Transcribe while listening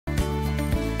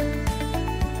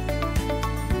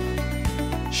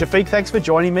Shafiq, thanks for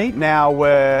joining me. Now,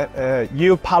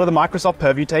 you're part of the Microsoft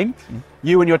Purview team.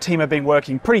 You and your team have been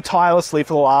working pretty tirelessly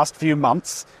for the last few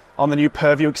months on the new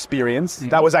Purview experience.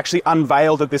 That was actually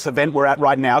unveiled at this event we're at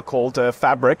right now called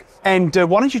Fabric. And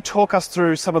why don't you talk us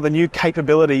through some of the new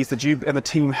capabilities that you and the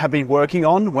team have been working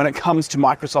on when it comes to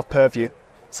Microsoft Purview?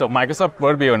 So Microsoft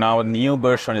Purview now, a new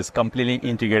version is completely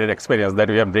integrated experience that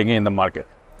we are bringing in the market.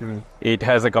 It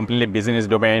has a completely business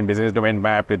domain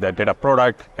map with the data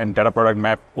product and data product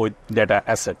map with data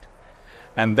asset.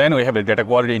 And then we have a data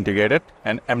quality integrated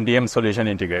and MDM solution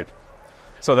integrated.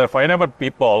 So that whenever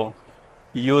people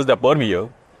use the Purview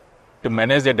to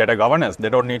manage their data governance, they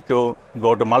don't need to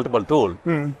go to multiple tools.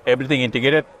 Everything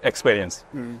integrated experience.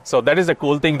 So that is a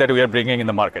cool thing that we are bringing in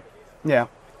the market. Yeah.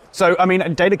 So, I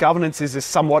mean, data governance is this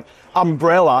somewhat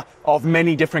umbrella of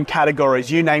many different categories.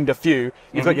 You named a few.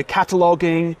 You've got your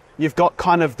cataloging, you've got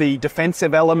kind of the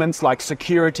defensive elements like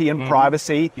security and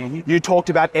privacy. You talked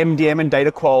about MDM and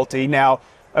data quality. Now,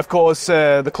 of course,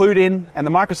 the CluedIn and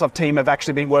the Microsoft team have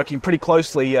actually been working pretty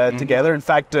closely together. In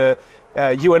fact, you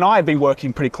and I have been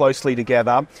working pretty closely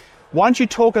together. Why don't you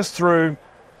talk us through,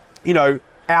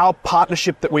 our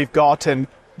partnership that we've got and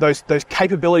those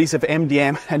capabilities of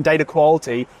MDM and data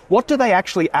quality? What do they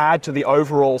actually add to the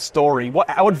overall story?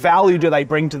 What value do they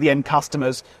bring to the end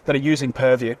customers that are using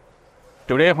Purview?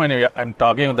 Today, when I'm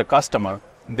talking with the customer,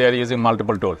 they're using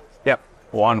multiple tools. Yep.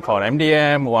 One for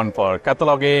MDM, one for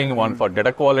cataloging, one for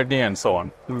data quality, and so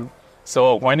on.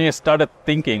 So when you started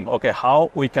thinking, okay,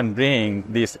 how we can bring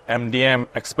this MDM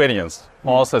experience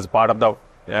also as part of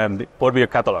the Purview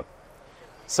catalog.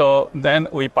 So then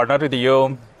we partnered with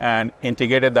you and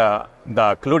integrated the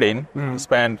CluedIn.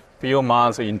 Spent few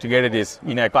months, we integrated this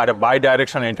in a kind of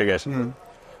bi-directional integration.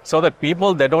 So that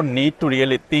people, they don't need to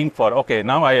really think for, okay,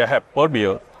 now I have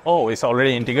Purview. Oh, it's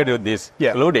already integrated with this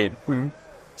CluedIn.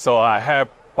 So I have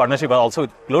partnership also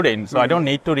with CluedIn. So I don't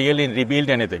need to really rebuild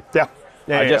anything.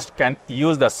 I just can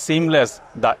use the seamless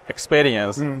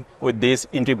experience with these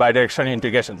bi-directional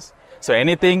integrations. So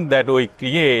anything that we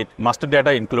create, master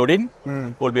data including,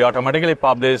 will be automatically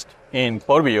published in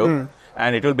Purview,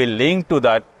 and it will be linked to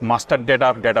that master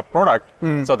data product,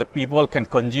 so that people can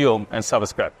consume and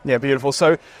subscribe. Yeah, beautiful.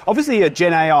 So obviously at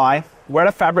GenAI, we're at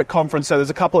a Fabric conference, so there's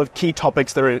a couple of key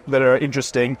topics that are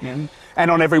interesting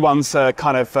and on everyone's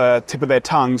kind of tip of their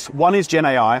tongues. One is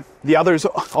GenAI. The other is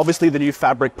obviously the new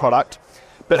Fabric product.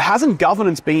 But hasn't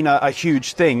governance been a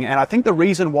huge thing? And I think the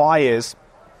reason why is,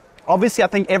 obviously, I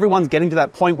think everyone's getting to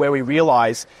that point where we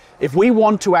realize if we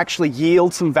want to actually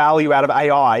yield some value out of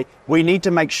AI, we need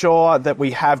to make sure that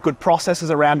we have good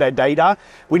processes around our data.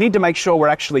 We need to make sure we're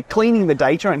actually cleaning the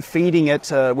data and feeding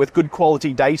it with good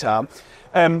quality data.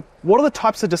 What are the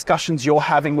types of discussions you're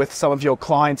having with some of your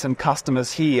clients and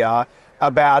customers here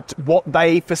about what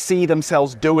they foresee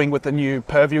themselves doing with the new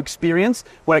Purview experience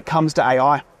when it comes to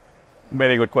AI?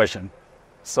 Very good question.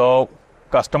 So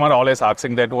customer always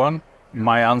asking that one.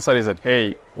 My answer is that,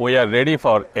 hey, we are ready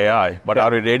for AI, but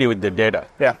are we ready with the data?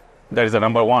 That is the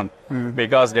number one.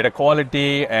 Because data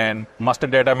quality and master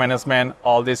data management,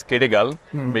 all this critical,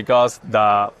 because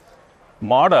the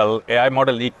AI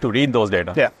model need to read those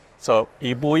data. So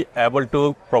if we able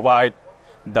to provide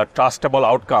the trustable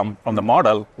outcome from the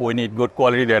model, we need good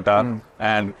quality data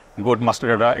and good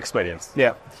master data experience.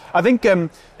 I think,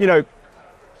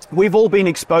 we've all been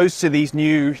exposed to these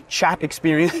new chat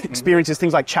experiences,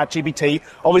 things like ChatGPT,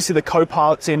 obviously the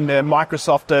Copilots in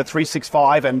Microsoft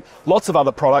 365 and lots of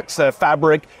other products,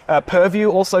 Fabric. Purview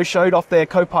also showed off their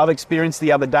Copilot experience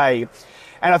the other day.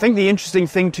 And I think the interesting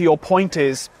thing to your point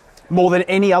is, more than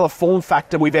any other form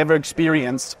factor we've ever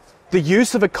experienced, the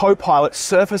use of a Copilot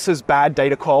surfaces bad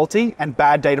data quality and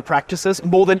bad data practices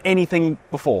more than anything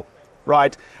before.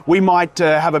 Right? We might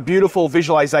have a beautiful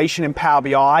visualization in Power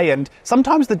BI, and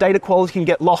sometimes the data quality can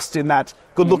get lost in that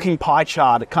good-looking pie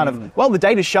chart. It kind of, the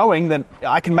data's showing that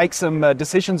I can make some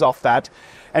decisions off that.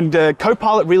 And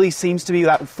Copilot really seems to be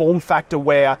that form factor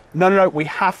where, no, we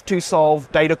have to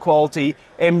solve data quality,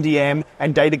 MDM,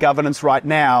 and data governance right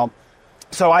now.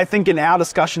 So I think in our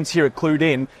discussions here at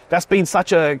CluedIn, that's been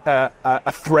such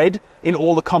a thread in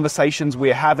all the conversations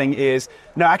we're having is,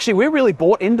 no, actually, we're really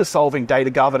bought into solving data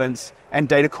governance and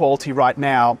data quality right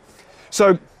now.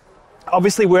 So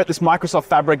obviously, we're at this Microsoft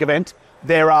Fabric event.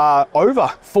 There are over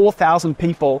 4,000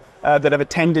 people that have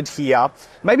attended here.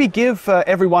 Maybe give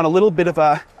everyone a little bit of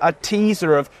a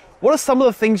teaser of what are some of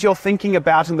the things you're thinking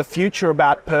about in the future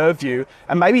about Purview,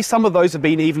 and maybe some of those have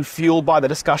been even fueled by the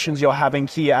discussions you're having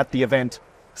here at the event.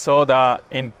 So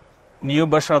in new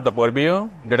version of the Purview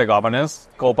data governance,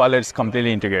 Copilot is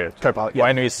completely integrated. Copilot,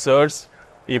 When we search,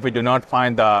 if we do not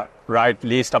find the right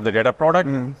list of the data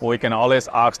product, we can always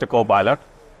ask the Copilot,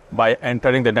 by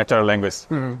entering the natural language.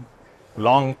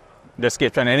 Long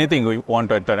description, anything we want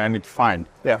to enter, and it's fine.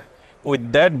 Yeah.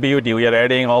 With that beauty, we are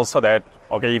adding also that,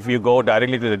 okay, if you go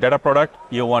directly to the data product,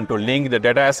 you want to link the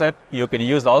data asset, you can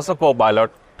use also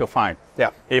Copilot to find.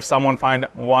 Yeah. If someone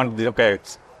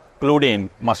it's CluedIn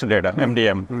master data,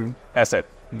 MDM asset,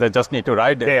 they just need to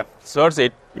write there, search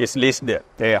it, it's list there.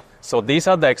 Yeah. So these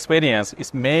are the experience,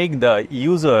 is make the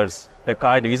users, the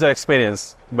kind of user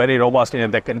experience very robust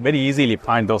and they can very easily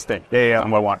find those things.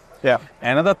 Number one. Yeah.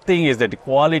 Another thing is that the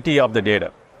quality of the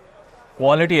data.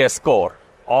 Quality score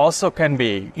also can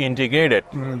be integrated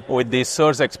with the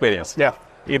search experience. Yeah.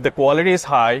 If the quality is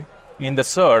high in the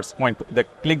search, when they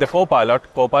click the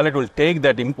Copilot will take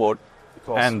that input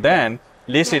and then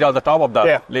list it on the top of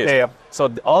the list.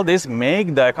 So all this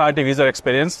make the kind of user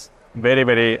experience very,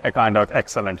 very kind of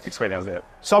excellent experience there.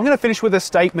 So I'm going to finish with a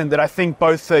statement that I think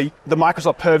both the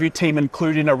Microsoft Purview team and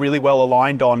CluedIn are really well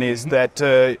aligned on, is that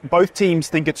both teams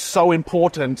think it's so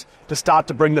important to start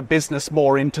to bring the business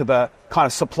more into the kind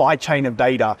of supply chain of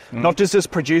data, not just as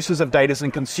producers of data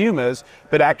and consumers,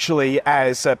 but actually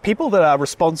as people that are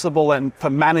responsible and for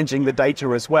managing the data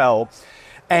as well.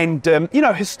 And,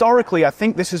 historically, I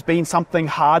think this has been something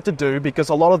hard to do because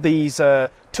a lot of these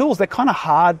tools, they're kind of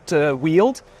hard to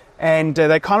wield. And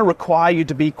they kind of require you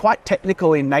to be quite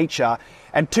technical in nature.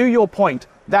 And to your point,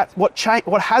 that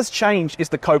what has changed is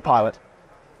the Copilot,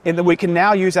 in that we can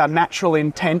now use our natural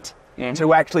intent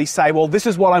to actually say, well, this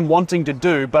is what I'm wanting to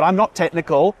do, but I'm not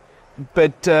technical.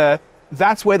 But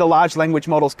that's where the large language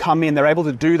models come in. They're able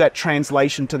to do that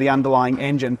translation to the underlying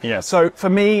engine. Yes. So for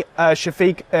me,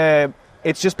 Shafiq,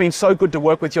 it's just been so good to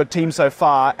work with your team so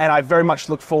far, and I very much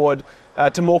look forward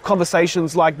to more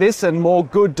conversations like this and more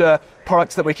good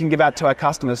products that we can give out to our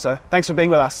customers. So thanks for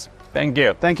being with us. Thank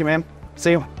you. Thank you, man.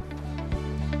 See you.